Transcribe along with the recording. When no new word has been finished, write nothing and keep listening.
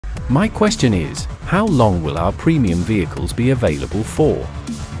My question is, how long will our premium vehicles be available for?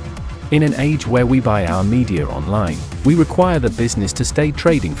 In an age where we buy our media online, we require the business to stay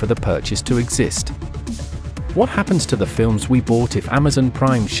trading for the purchase to exist. What happens to the films we bought if Amazon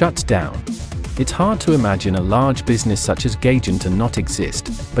Prime shuts down? It's hard to imagine a large business such as Aviation to not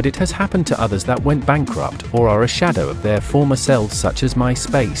exist, but it has happened to others that went bankrupt or are a shadow of their former selves, such as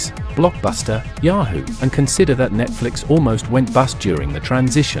MySpace, Blockbuster, Yahoo, and consider that Netflix almost went bust during the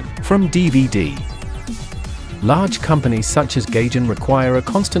transition from DVD. Large companies such as Aviation require a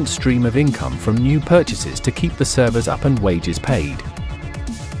constant stream of income from new purchases to keep the servers up and wages paid.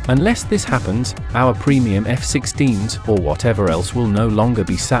 Unless this happens, our premium F-16s or whatever else will no longer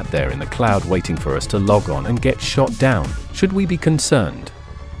be sat there in the cloud waiting for us to log on and get shot down. Should we be concerned?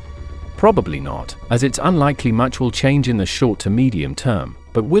 Probably not, as it's unlikely much will change in the short to medium term,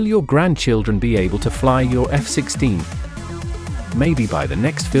 but will your grandchildren be able to fly your F-16? Maybe by the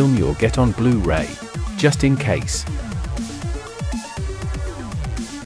next film you'll get on Blu-ray. Just in case.